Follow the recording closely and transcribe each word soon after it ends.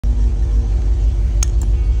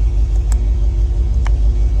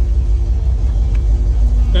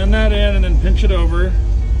bend that in and then pinch it over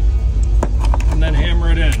and then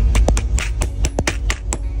hammer it in.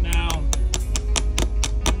 Now,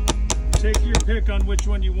 take your pick on which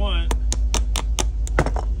one you want,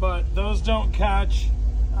 but those don't catch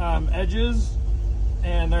edges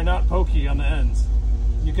and they're not pokey on the ends.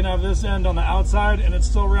 You can have this end on the outside and it's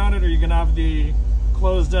still rounded, or you can have the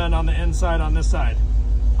closed end on the inside on this side.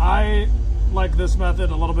 I like this method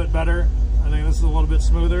a little bit better. I think this is a little bit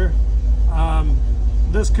smoother.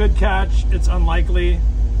 This could catch, it's unlikely.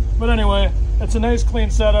 But anyway, it's a nice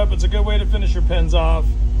clean setup. It's a good way to finish your pins off.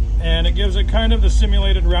 And it gives it kind of the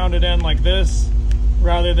simulated rounded end like this,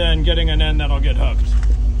 rather than getting an end that'll get hooked.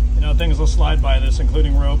 You know, things will slide by this,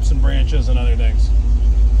 including ropes and branches and other things.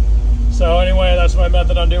 So anyway, that's my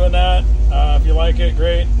method on doing that. If you like it,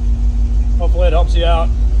 great. Hopefully it helps you out.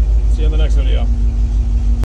 See you in the next video.